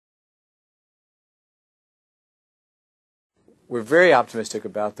We're very optimistic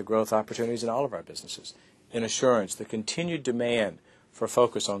about the growth opportunities in all of our businesses. In assurance, the continued demand for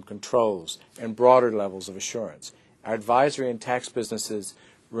focus on controls and broader levels of assurance. Our advisory and tax businesses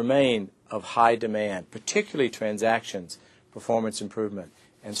remain of high demand, particularly transactions, performance improvement,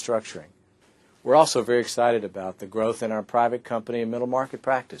 and structuring. We're also very excited about the growth in our private company and middle market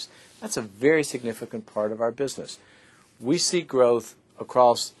practice. That's a very significant part of our business. We see growth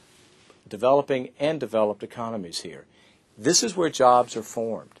across developing and developed economies here. This is where jobs are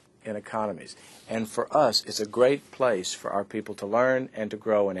formed in economies. And for us, it's a great place for our people to learn and to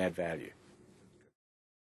grow and add value.